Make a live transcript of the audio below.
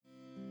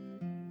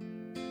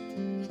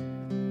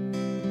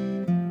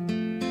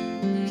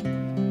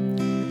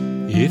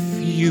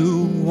If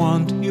you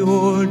want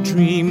your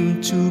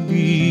dream to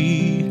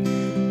be,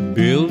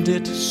 build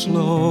it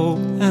slow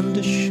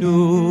and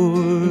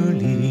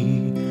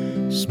surely.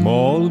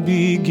 Small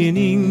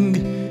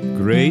beginning,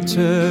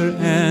 greater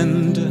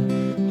end.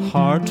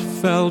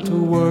 Heartfelt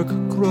work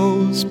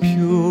grows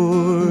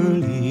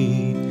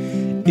purely.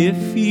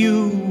 If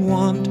you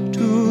want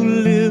to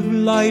live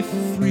life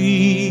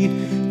free,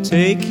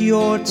 take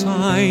your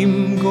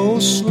time, go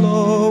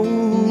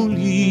slowly.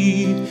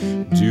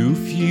 Do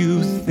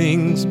few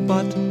things,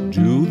 but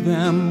do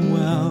them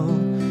well.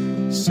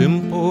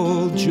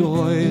 Simple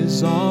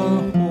joys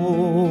are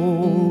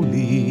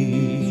holy.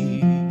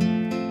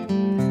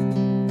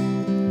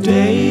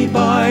 Day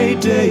by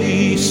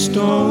day,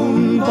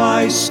 stone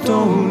by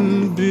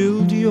stone,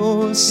 build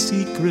your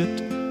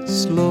secret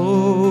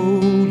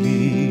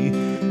slowly.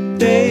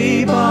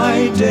 Day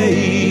by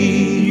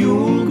day,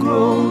 you'll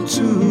grow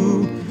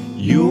too.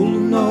 You'll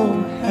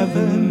know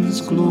heaven's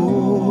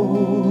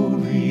glory.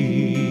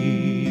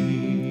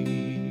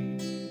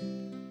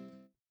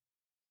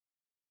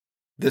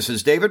 This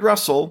is David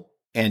Russell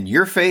and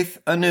Your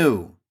Faith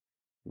Anew.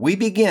 We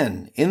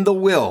begin in the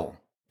will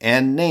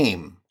and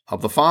name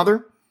of the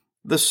Father,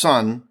 the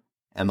Son,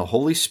 and the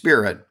Holy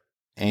Spirit.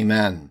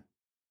 Amen.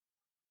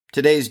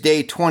 Today's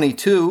day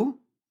 22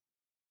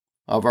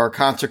 of our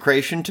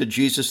consecration to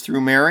Jesus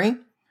through Mary.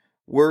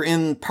 We're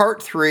in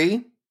part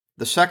 3,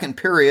 the second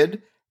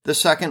period, the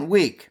second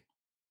week.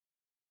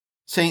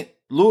 St.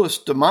 Louis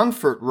de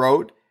Montfort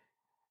wrote,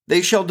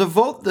 "They shall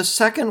devote the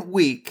second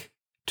week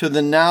to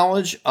the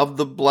knowledge of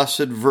the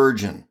Blessed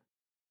Virgin."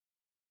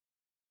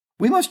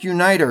 We must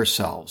unite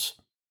ourselves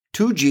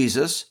to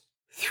Jesus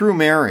through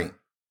Mary.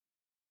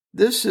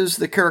 This is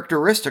the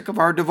characteristic of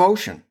our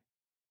devotion.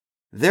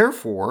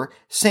 Therefore,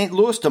 St.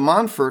 Louis de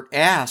Montfort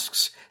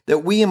asks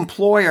that we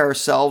employ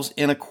ourselves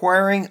in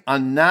acquiring a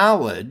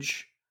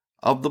knowledge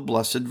of the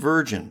Blessed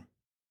Virgin.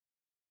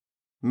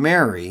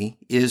 Mary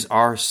is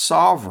our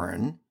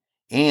sovereign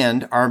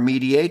and our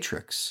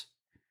mediatrix,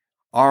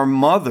 our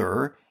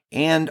mother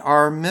and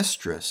our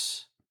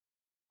mistress.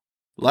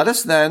 Let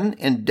us then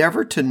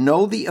endeavor to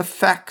know the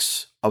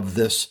effects of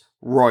this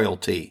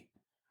royalty,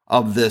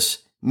 of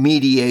this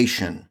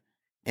mediation,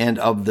 and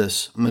of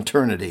this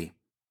maternity,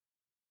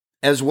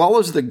 as well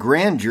as the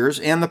grandeurs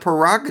and the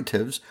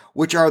prerogatives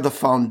which are the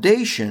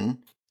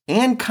foundation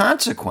and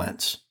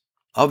consequence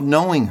of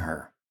knowing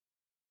her.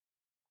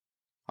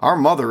 Our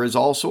mother is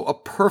also a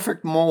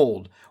perfect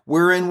mold,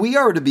 wherein we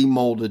are to be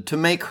molded to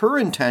make her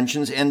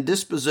intentions and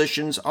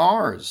dispositions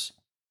ours.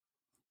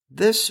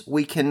 This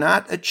we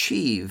cannot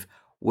achieve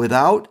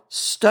without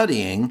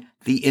studying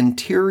the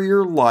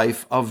interior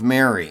life of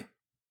Mary,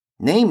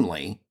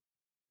 namely,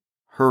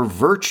 her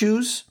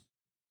virtues,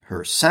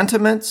 her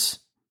sentiments,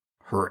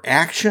 her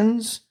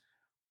actions,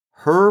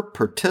 her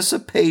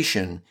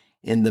participation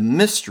in the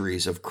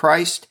mysteries of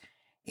Christ,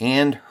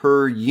 and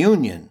her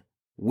union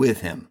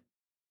with Him.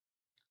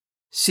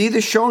 See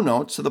the show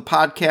notes of the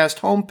podcast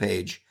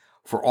homepage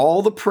for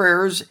all the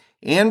prayers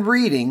and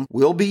reading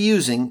we'll be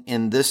using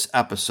in this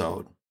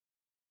episode.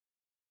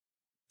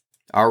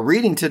 Our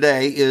reading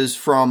today is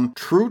from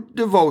True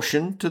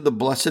Devotion to the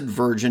Blessed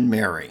Virgin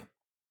Mary,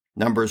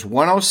 numbers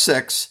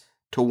 106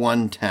 to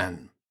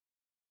 110.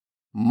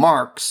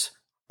 Marks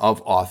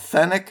of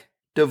authentic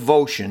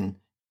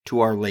devotion to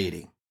Our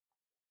Lady.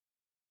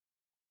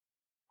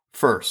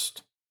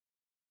 First,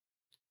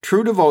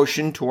 true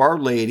devotion to Our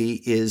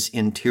Lady is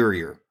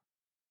interior.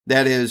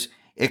 That is,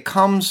 it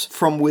comes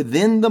from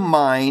within the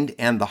mind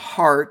and the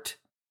heart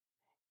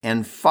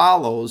and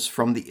follows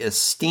from the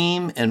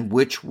esteem in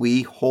which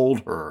we hold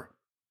her,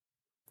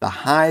 the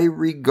high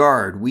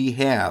regard we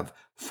have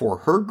for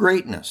her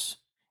greatness,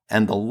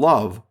 and the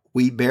love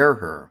we bear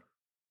her.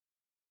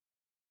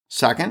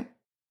 Second,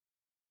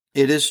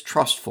 it is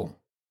trustful.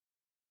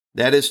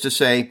 That is to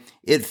say,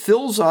 it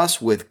fills us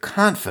with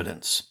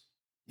confidence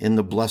in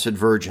the Blessed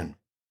Virgin.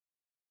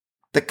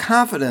 The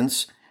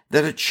confidence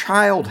that a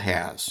child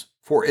has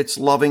for its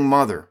loving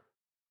mother.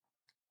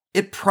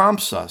 It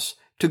prompts us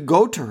to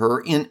go to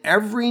her in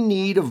every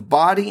need of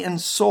body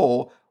and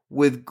soul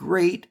with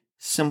great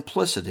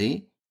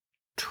simplicity,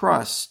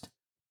 trust,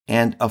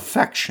 and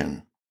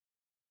affection.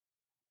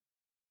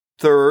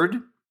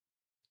 Third,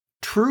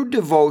 true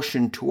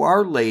devotion to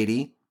Our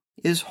Lady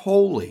is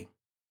holy.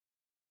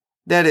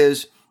 That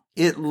is,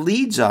 it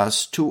leads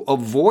us to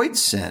avoid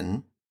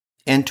sin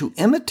and to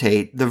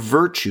imitate the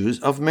virtues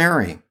of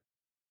Mary.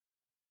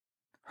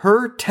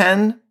 Her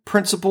 10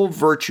 principal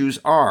virtues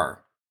are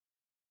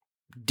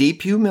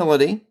deep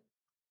humility,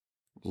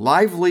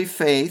 lively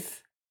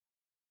faith,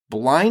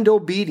 blind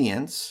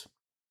obedience,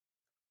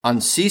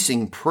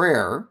 unceasing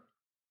prayer,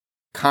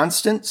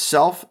 constant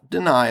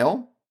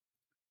self-denial,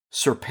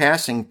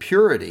 surpassing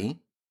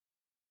purity,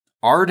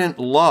 ardent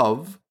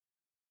love,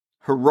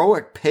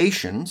 heroic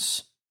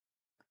patience,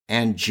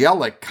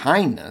 angelic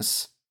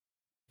kindness,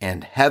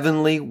 and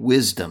heavenly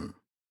wisdom.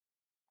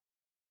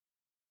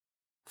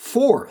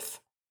 Fourth,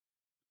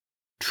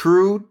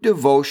 true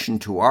devotion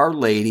to Our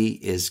Lady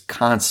is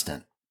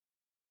constant.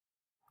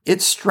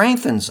 It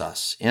strengthens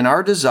us in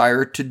our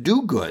desire to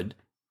do good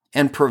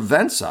and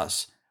prevents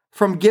us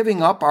from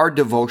giving up our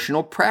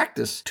devotional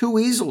practice too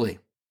easily.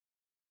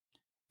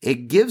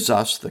 It gives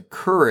us the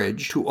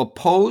courage to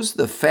oppose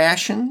the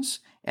fashions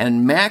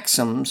and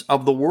maxims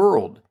of the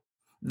world,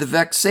 the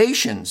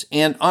vexations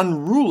and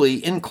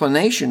unruly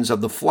inclinations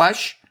of the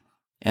flesh,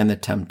 and the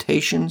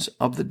temptations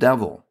of the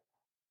devil.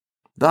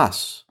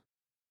 Thus,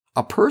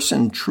 a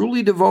person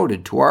truly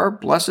devoted to our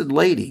Blessed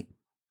Lady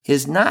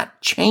is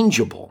not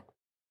changeable,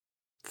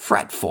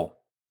 fretful,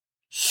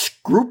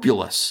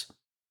 scrupulous,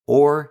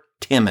 or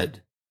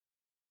timid.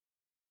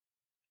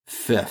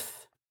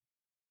 Fifth,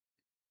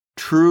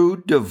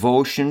 true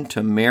devotion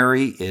to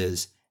Mary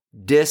is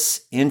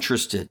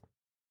disinterested.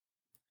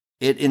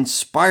 It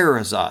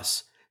inspires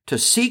us to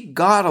seek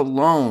God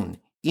alone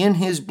in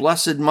His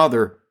Blessed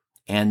Mother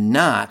and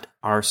not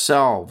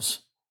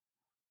ourselves.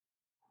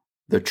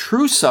 The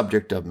true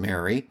subject of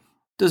Mary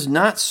does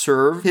not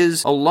serve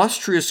his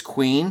illustrious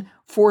queen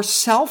for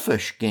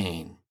selfish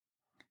gain.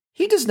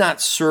 He does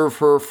not serve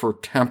her for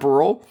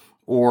temporal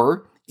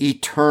or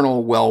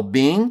eternal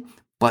well-being,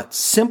 but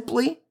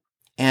simply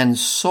and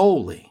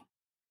solely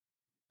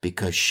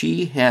because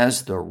she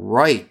has the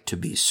right to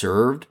be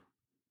served.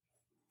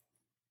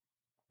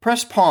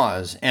 Press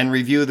pause and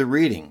review the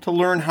reading to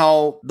learn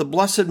how the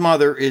Blessed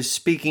Mother is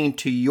speaking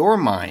to your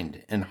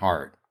mind and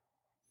heart.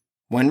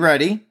 When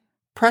ready,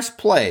 press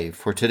play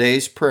for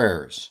today's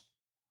prayers.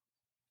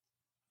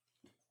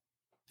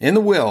 In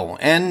the will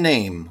and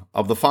name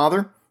of the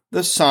Father,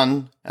 the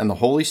Son, and the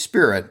Holy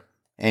Spirit,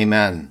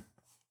 Amen.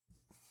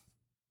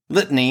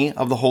 Litany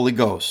of the Holy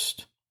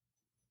Ghost.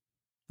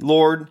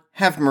 Lord,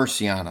 have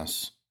mercy on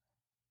us.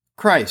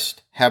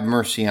 Christ, have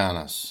mercy on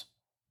us.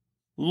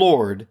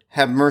 Lord,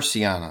 have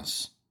mercy on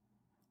us.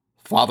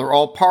 Father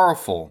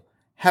all-powerful,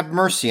 have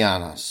mercy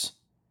on us.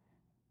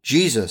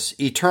 Jesus,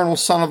 eternal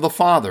Son of the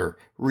Father,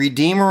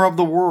 Redeemer of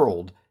the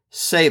world,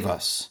 save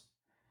us.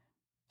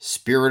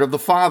 Spirit of the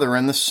Father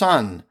and the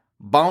Son,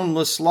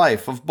 boundless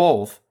life of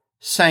both,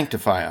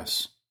 sanctify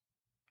us.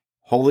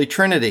 Holy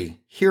Trinity,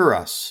 hear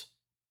us.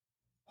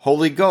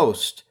 Holy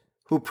Ghost,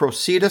 who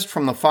proceedest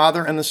from the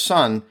Father and the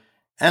Son,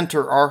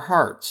 enter our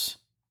hearts.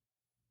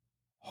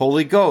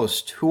 Holy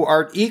Ghost, who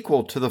art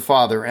equal to the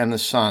Father and the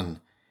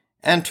Son,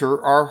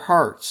 enter our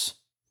hearts.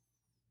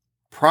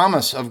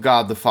 Promise of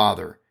God the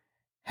Father,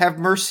 have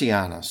mercy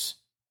on us.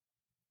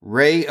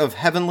 Ray of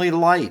heavenly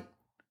light,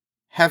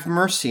 have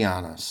mercy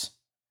on us.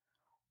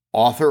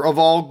 Author of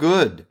all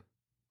good,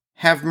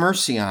 have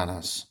mercy on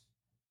us.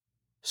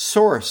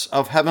 Source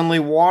of heavenly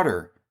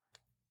water,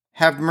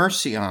 have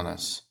mercy on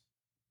us.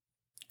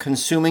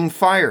 Consuming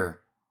fire,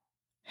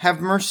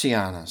 have mercy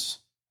on us.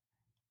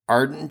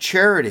 Ardent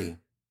charity,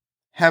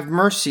 have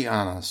mercy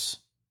on us.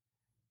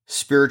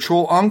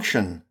 Spiritual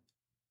unction,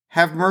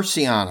 have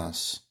mercy on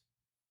us.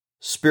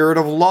 Spirit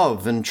of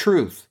love and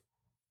truth,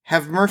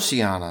 have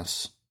mercy on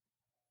us.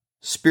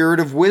 Spirit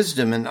of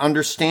wisdom and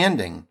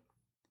understanding,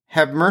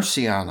 have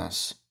mercy on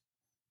us.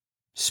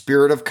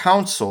 Spirit of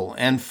counsel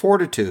and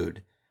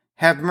fortitude,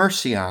 have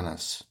mercy on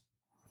us.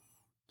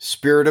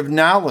 Spirit of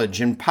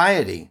knowledge and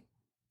piety,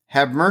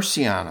 have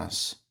mercy on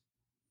us.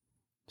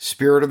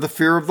 Spirit of the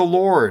fear of the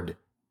Lord,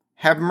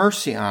 have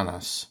mercy on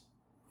us.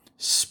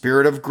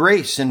 Spirit of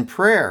grace and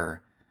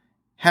prayer,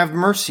 have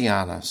mercy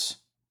on us.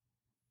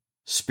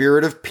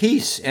 Spirit of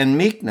peace and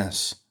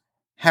meekness,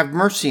 have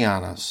mercy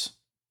on us.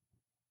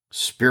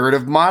 Spirit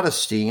of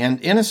modesty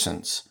and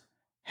innocence,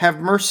 have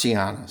mercy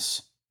on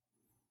us.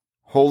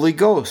 Holy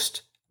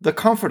Ghost, the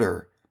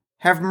Comforter,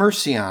 have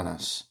mercy on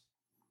us.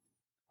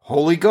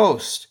 Holy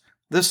Ghost,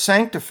 the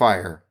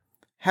Sanctifier,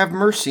 have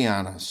mercy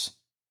on us.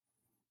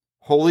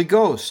 Holy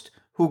Ghost,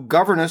 who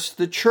governest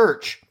the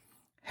church,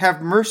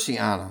 have mercy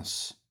on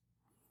us.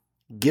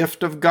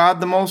 Gift of God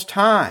the Most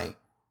High,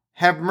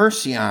 have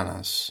mercy on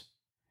us.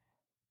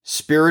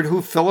 Spirit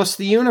who fillest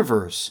the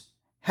universe,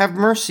 have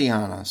mercy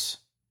on us.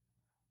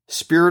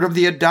 Spirit of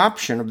the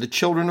adoption of the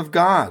children of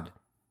God,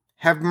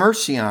 have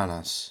mercy on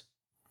us.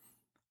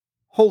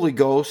 Holy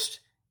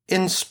Ghost,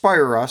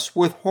 inspire us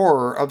with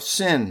horror of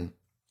sin.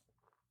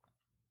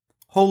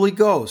 Holy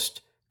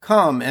Ghost,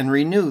 come and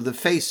renew the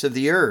face of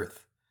the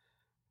earth.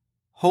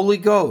 Holy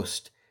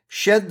Ghost,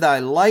 shed thy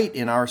light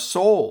in our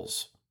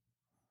souls.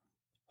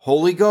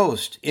 Holy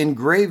Ghost,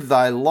 engrave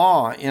thy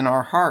law in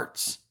our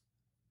hearts.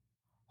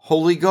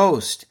 Holy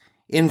Ghost,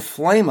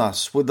 inflame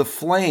us with the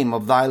flame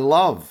of thy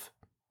love.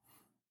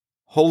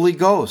 Holy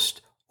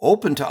Ghost,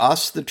 open to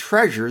us the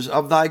treasures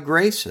of thy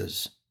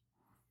graces.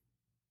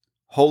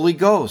 Holy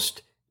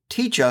Ghost,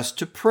 teach us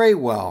to pray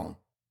well.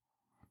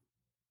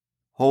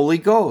 Holy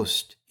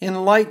Ghost,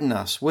 enlighten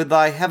us with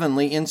thy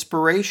heavenly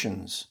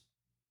inspirations.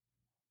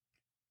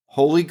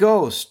 Holy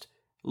Ghost,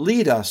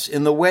 lead us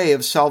in the way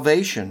of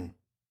salvation.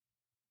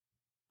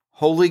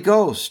 Holy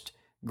Ghost,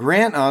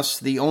 grant us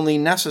the only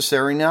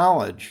necessary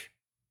knowledge.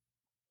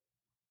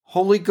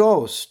 Holy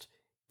Ghost,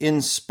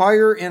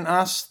 inspire in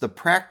us the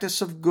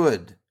practice of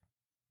good.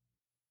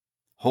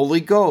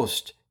 Holy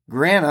Ghost,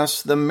 grant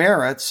us the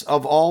merits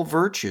of all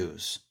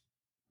virtues.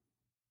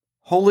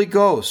 Holy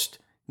Ghost,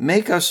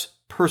 make us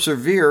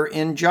persevere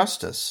in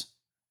justice.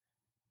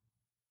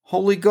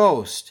 Holy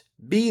Ghost,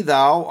 be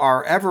thou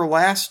our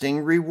everlasting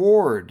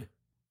reward.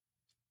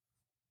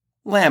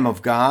 Lamb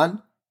of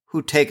God,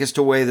 who takest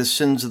away the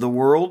sins of the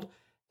world,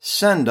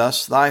 send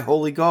us thy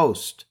Holy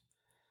Ghost.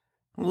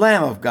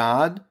 Lamb of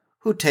God,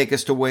 who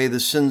takest away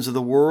the sins of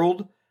the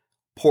world,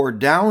 pour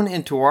down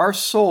into our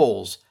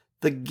souls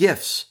the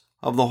gifts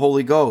of the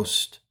Holy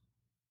Ghost.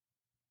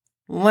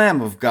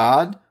 Lamb of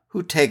God,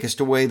 who takest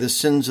away the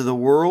sins of the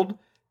world,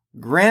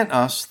 grant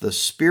us the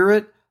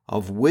spirit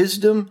of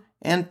wisdom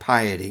and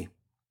piety.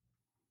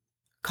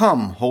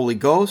 Come, Holy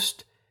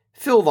Ghost,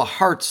 fill the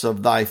hearts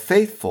of thy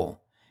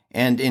faithful,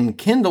 and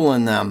enkindle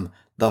in them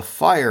the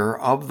fire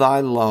of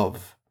thy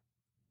love.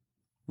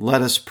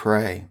 Let us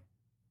pray.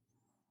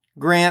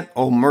 Grant,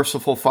 O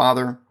merciful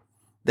Father,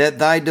 that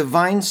thy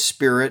divine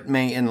Spirit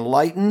may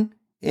enlighten,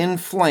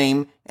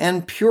 inflame,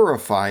 and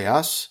purify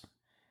us,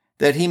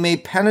 that he may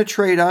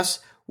penetrate us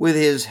with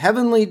his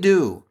heavenly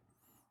dew,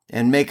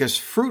 and make us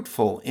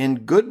fruitful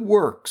in good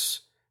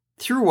works,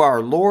 through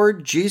our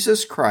Lord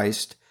Jesus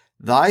Christ,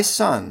 thy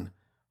Son,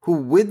 who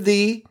with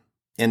thee,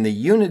 in the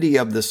unity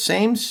of the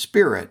same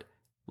Spirit,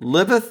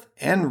 liveth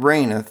and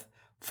reigneth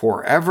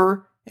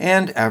forever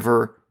and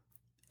ever.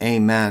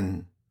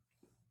 Amen.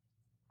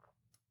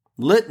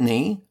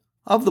 Litany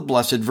of the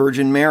Blessed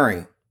Virgin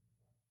Mary.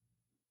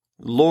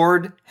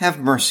 Lord, have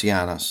mercy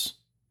on us.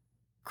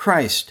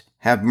 Christ,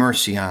 have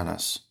mercy on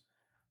us.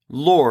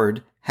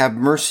 Lord, have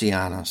mercy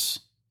on us.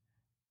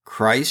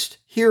 Christ,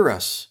 hear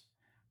us.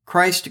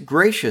 Christ,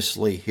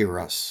 graciously hear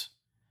us.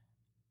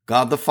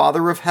 God the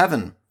Father of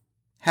heaven,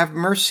 have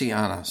mercy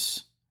on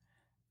us.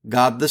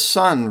 God the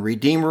Son,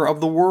 Redeemer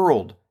of the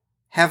world,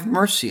 have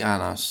mercy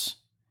on us.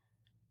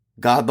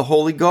 God the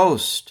Holy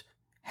Ghost,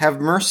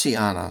 have mercy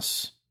on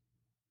us.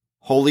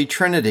 Holy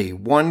Trinity,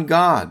 one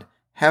God,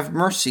 have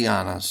mercy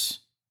on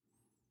us.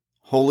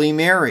 Holy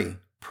Mary,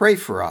 pray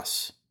for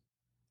us.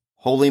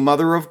 Holy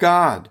Mother of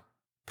God,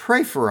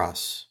 pray for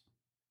us.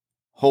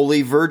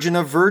 Holy Virgin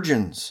of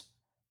Virgins,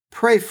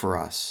 pray for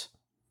us.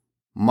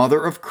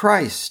 Mother of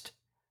Christ,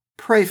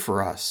 pray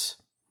for us.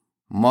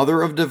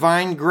 Mother of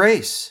divine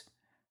grace,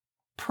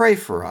 pray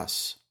for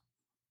us.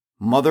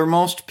 Mother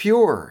most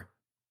pure,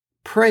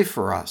 pray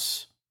for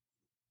us.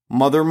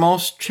 Mother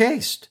most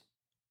chaste,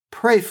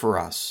 pray for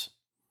us.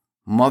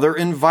 Mother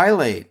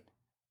inviolate,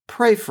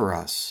 pray for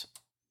us.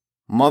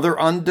 Mother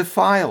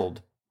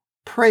undefiled,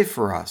 pray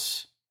for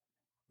us.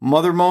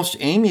 Mother most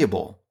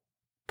amiable,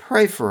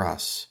 pray for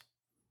us.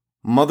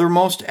 Mother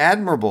most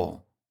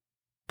admirable,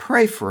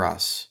 pray for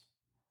us.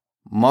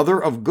 Mother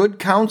of good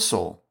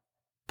counsel,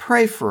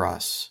 pray for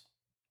us.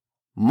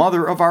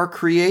 Mother of our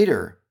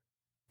Creator,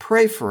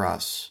 pray for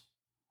us.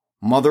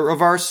 Mother of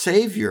our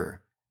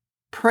Savior,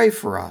 pray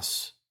for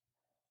us.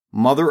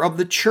 Mother of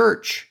the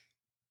Church,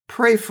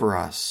 pray for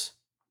us.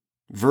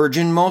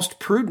 Virgin most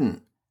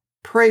prudent,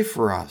 pray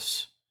for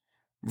us.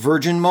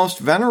 Virgin most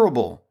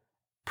venerable,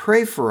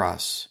 pray for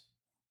us.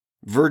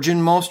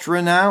 Virgin most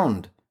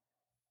renowned,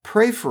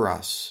 pray for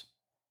us.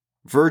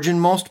 Virgin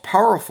most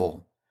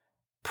powerful,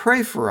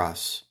 pray for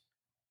us.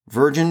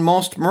 Virgin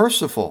most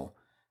merciful,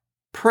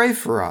 pray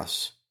for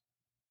us.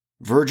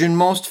 Virgin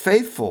most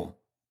faithful,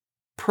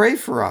 pray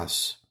for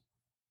us.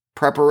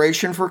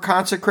 Preparation for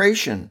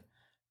consecration,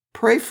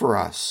 pray for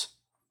us.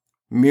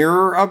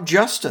 Mirror of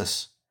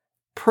justice,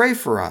 pray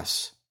for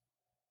us.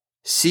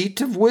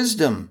 Seat of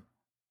wisdom,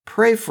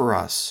 pray for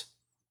us.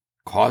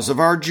 Cause of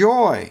our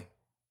joy,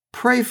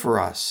 pray for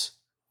us.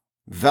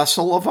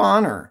 Vessel of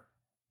honor,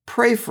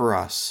 pray for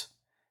us.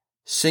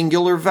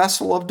 Singular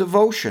vessel of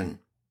devotion,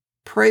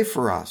 pray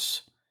for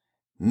us.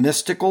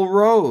 Mystical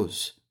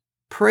rose,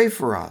 pray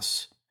for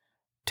us.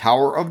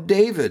 Tower of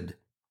David,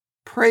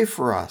 pray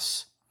for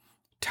us.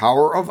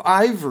 Tower of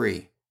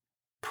ivory,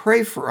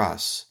 pray for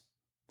us.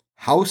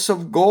 House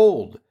of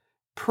gold,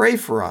 pray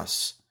for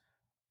us.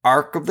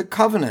 Ark of the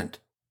covenant,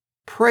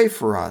 pray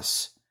for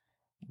us.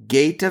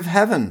 Gate of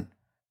heaven,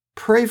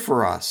 pray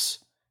for us.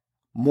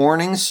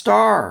 Morning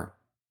star,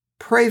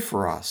 pray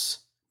for us.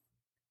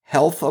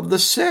 Health of the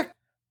sick,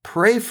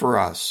 pray for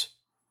us.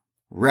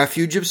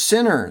 Refuge of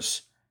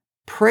sinners,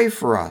 pray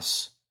for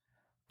us.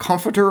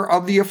 Comforter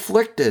of the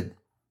afflicted,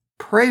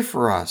 pray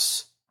for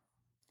us.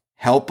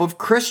 Help of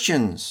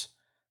Christians,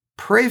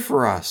 pray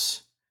for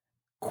us.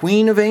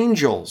 Queen of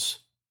angels,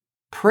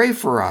 pray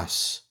for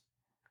us.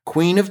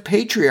 Queen of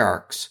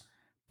patriarchs,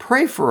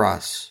 pray for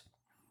us.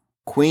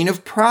 Queen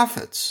of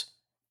prophets,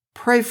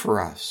 pray for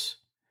us.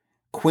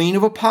 Queen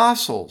of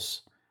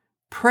apostles,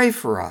 pray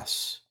for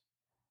us.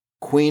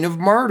 Queen of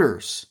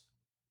martyrs,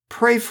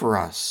 pray for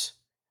us.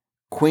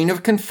 Queen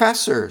of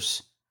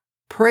confessors,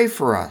 pray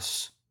for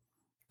us.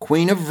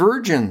 Queen of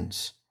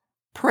virgins,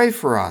 pray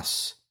for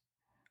us.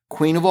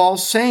 Queen of all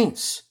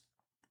saints,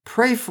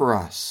 pray for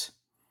us.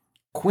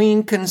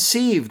 Queen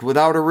conceived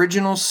without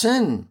original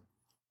sin,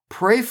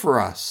 pray for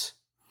us.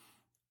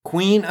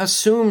 Queen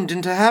assumed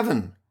into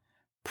heaven,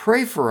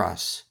 pray for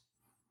us.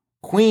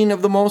 Queen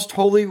of the most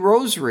holy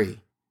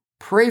rosary,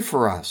 pray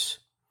for us.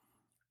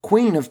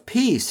 Queen of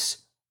peace,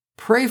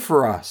 pray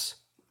for us.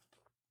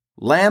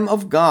 Lamb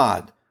of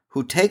God,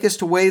 who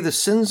takest away the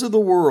sins of the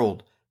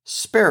world,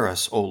 spare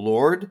us, O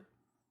Lord.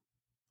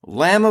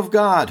 Lamb of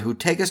God, who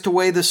takest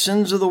away the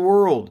sins of the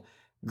world,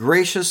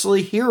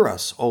 graciously hear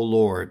us, O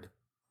Lord.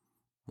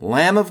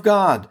 Lamb of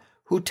God,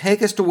 who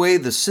takest away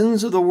the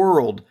sins of the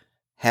world,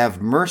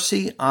 have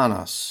mercy on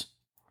us.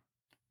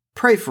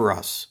 Pray for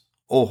us,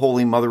 O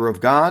Holy Mother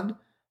of God,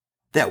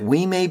 that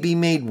we may be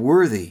made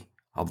worthy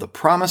of the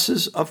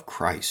promises of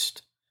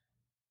Christ.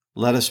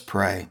 Let us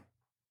pray.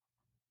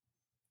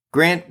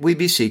 Grant, we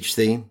beseech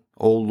thee,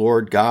 O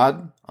Lord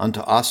God,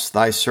 unto us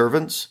thy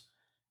servants,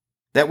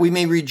 that we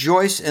may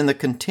rejoice in the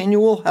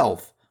continual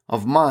health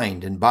of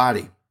mind and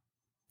body,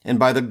 and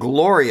by the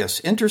glorious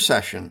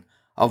intercession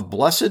of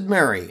Blessed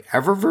Mary,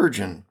 ever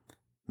Virgin,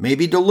 may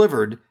be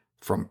delivered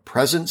from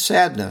present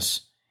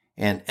sadness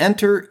and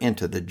enter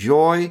into the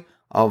joy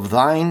of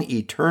thine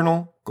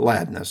eternal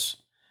gladness.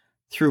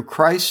 Through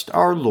Christ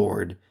our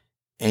Lord.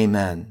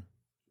 Amen.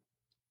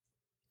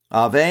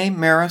 Ave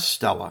Maris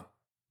Stella.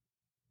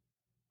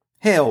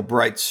 Hail,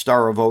 bright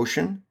star of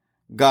ocean,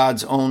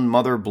 God's own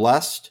mother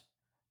blessed,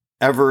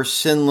 ever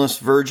sinless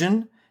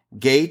virgin,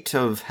 gate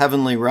of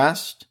heavenly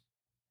rest.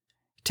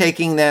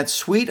 Taking that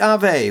sweet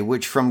Ave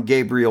which from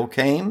Gabriel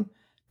came,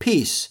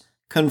 peace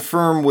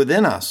confirm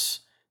within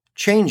us,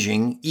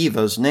 changing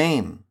Eva's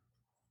name.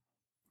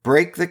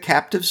 Break the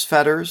captive's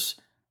fetters,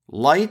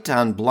 light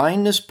on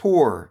blindness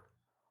pour,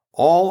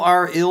 all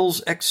our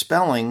ills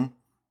expelling,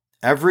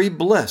 every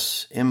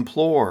bliss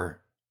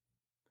implore.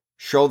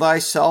 Show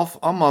thyself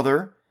a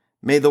mother,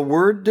 may the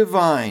Word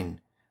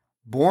divine,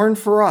 born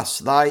for us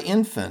thy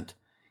infant,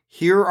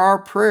 hear our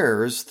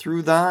prayers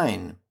through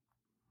thine.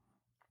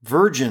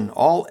 Virgin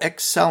all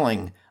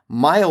excelling,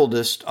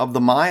 mildest of the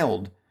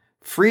mild,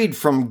 freed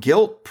from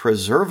guilt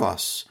preserve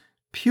us,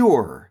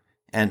 pure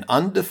and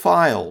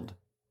undefiled.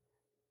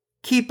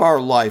 Keep our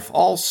life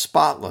all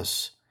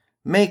spotless,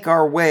 make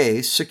our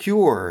way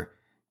secure,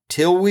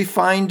 till we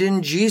find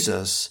in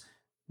Jesus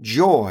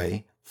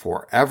joy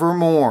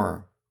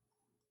forevermore.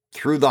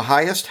 Through the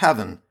highest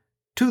heaven,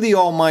 to the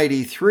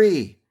Almighty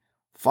Three,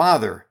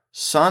 Father,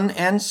 Son,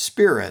 and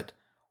Spirit,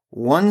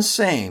 one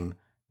same,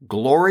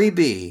 glory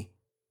be.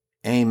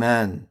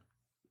 Amen.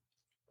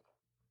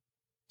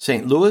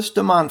 St. Louis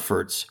de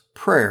Montfort's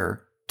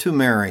Prayer to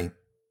Mary.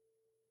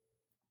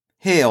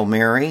 Hail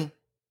Mary,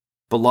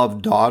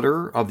 beloved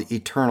daughter of the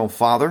Eternal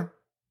Father.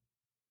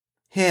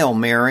 Hail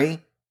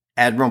Mary,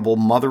 admirable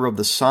Mother of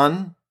the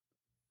Son.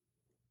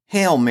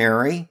 Hail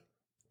Mary,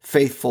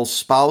 faithful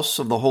spouse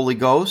of the Holy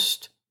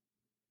Ghost.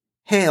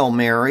 Hail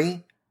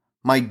Mary,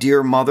 my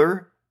dear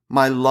Mother,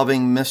 my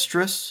loving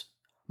Mistress,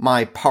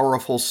 my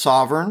powerful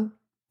Sovereign.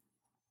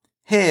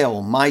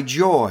 Hail, my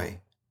joy,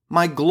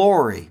 my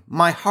glory,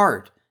 my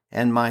heart,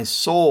 and my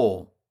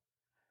soul.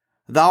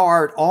 Thou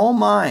art all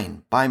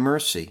mine by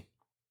mercy,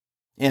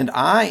 and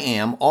I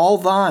am all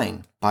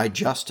thine by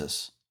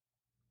justice.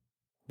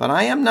 But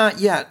I am not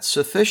yet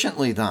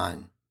sufficiently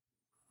thine.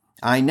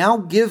 I now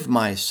give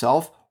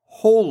myself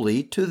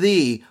wholly to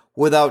thee,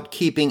 without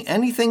keeping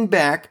anything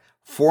back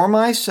for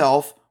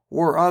myself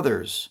or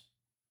others.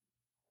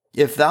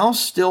 If thou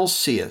still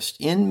seest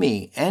in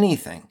me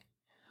anything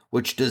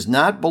which does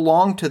not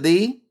belong to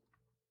thee,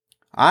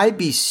 I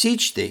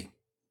beseech thee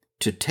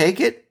to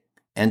take it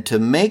and to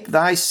make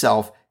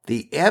thyself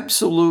the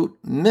absolute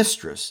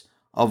mistress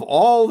of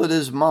all that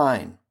is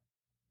mine.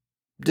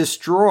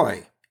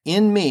 Destroy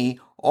in me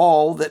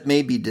all that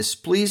may be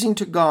displeasing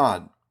to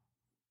God.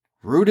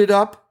 Root it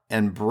up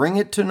and bring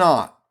it to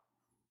naught.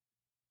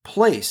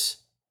 Place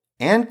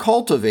and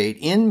cultivate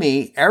in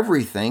me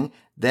everything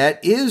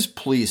that is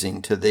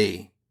pleasing to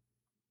thee.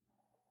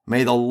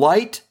 May the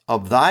light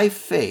of thy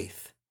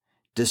faith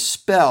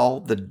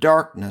dispel the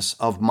darkness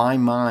of my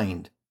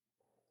mind.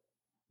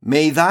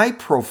 May thy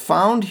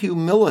profound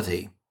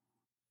humility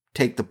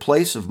take the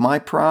place of my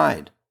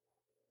pride.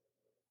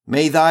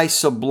 May thy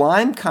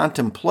sublime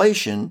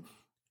contemplation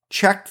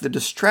check the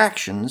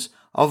distractions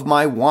of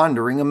my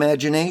wandering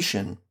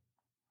imagination.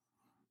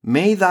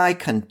 May thy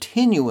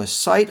continuous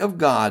sight of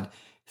God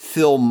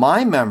fill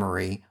my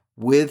memory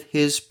with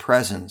his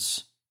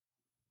presence.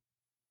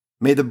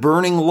 May the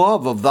burning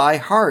love of thy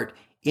heart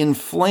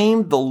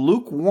inflame the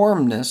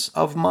lukewarmness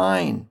of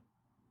mine.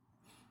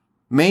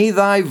 May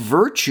thy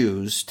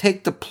virtues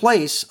take the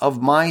place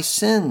of my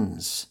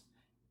sins.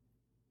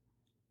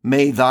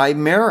 May thy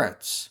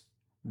merits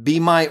be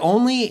my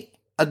only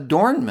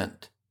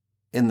adornment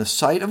in the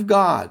sight of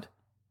God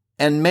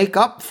and make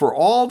up for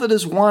all that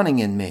is wanting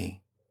in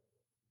me.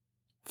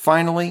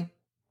 Finally,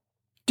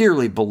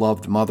 dearly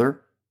beloved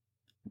Mother,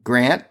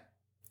 grant,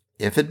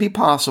 if it be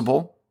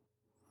possible,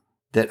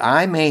 that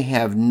I may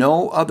have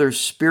no other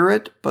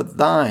spirit but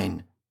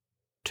thine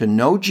to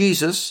know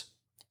Jesus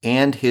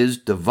and his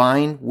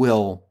divine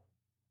will,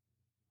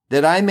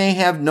 that I may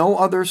have no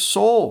other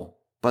soul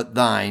but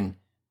thine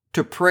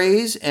to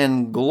praise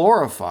and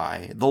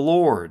glorify the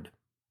Lord,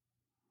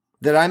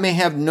 that I may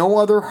have no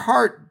other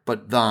heart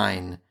but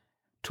thine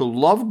to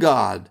love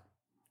God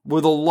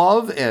with a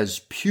love as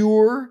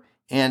pure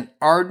and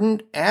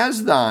ardent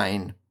as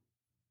thine.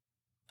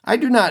 I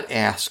do not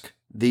ask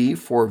thee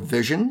for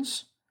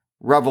visions,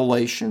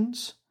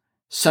 revelations,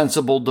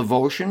 sensible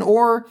devotion,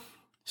 or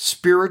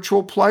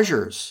spiritual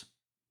pleasures.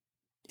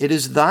 It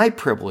is thy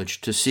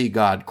privilege to see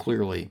God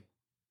clearly.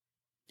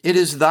 It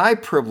is thy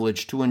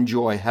privilege to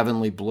enjoy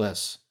heavenly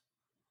bliss.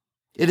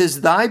 It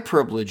is thy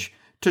privilege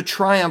to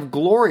triumph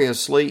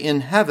gloriously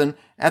in heaven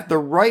at the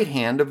right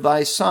hand of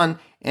thy Son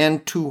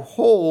and to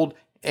hold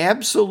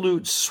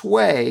absolute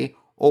sway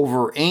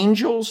over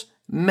angels,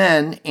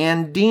 men,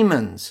 and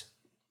demons.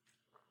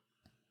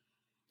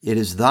 It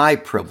is thy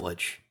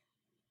privilege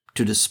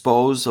to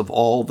dispose of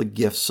all the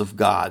gifts of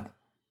God,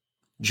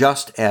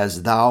 just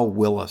as thou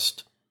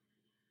willest.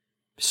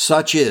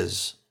 Such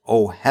is,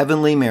 O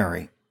heavenly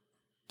Mary,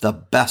 the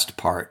best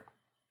part,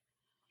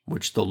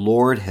 which the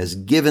Lord has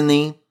given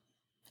thee,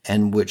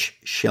 and which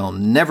shall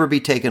never be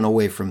taken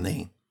away from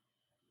thee.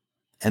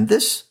 And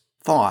this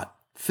thought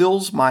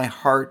fills my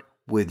heart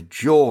with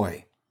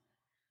joy.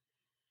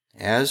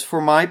 As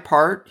for my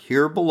part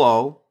here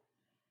below,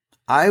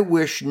 I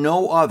wish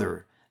no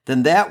other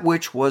than that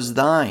which was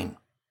thine,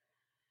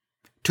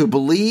 to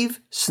believe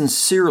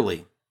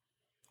sincerely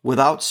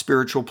without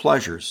spiritual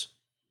pleasures,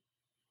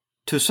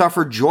 to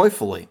suffer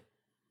joyfully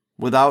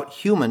without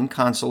human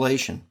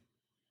consolation,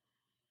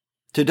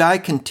 to die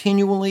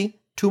continually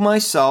to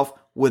myself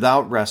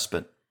without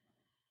respite,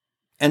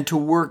 and to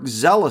work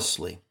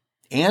zealously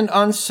and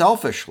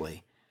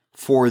unselfishly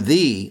for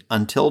thee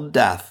until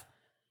death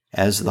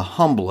as the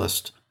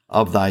humblest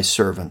of thy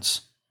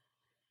servants.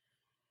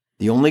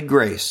 The only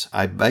grace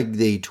I beg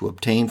thee to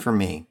obtain for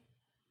me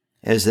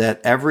is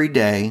that every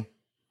day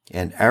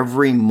and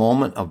every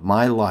moment of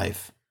my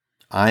life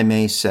I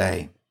may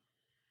say,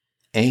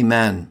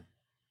 Amen.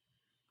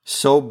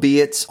 So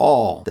be it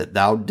all that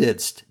thou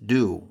didst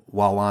do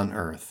while on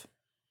earth.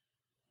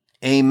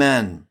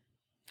 Amen.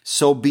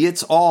 So be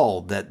it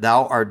all that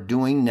thou art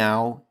doing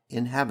now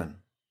in heaven.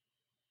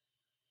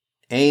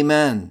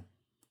 Amen.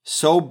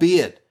 So be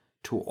it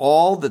to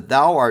all that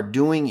thou art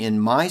doing in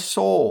my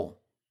soul,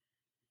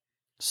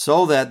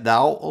 so that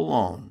thou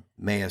alone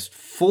mayest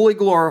fully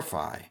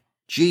glorify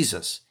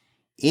Jesus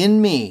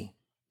in me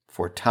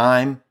for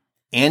time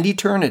and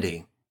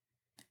eternity.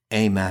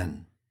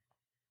 Amen.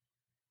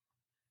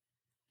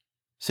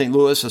 St.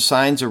 Louis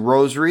assigns a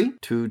rosary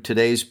to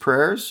today's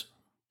prayers.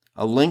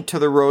 A link to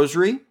the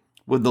rosary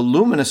with the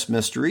luminous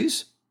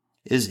mysteries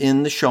is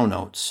in the show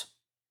notes.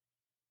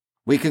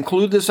 We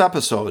conclude this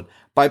episode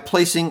by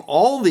placing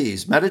all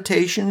these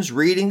meditations,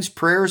 readings,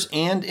 prayers,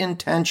 and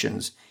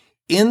intentions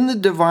in the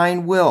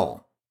divine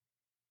will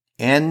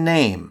and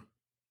name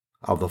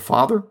of the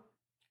Father,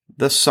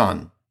 the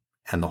Son,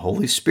 and the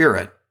Holy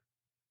Spirit.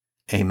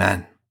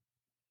 Amen.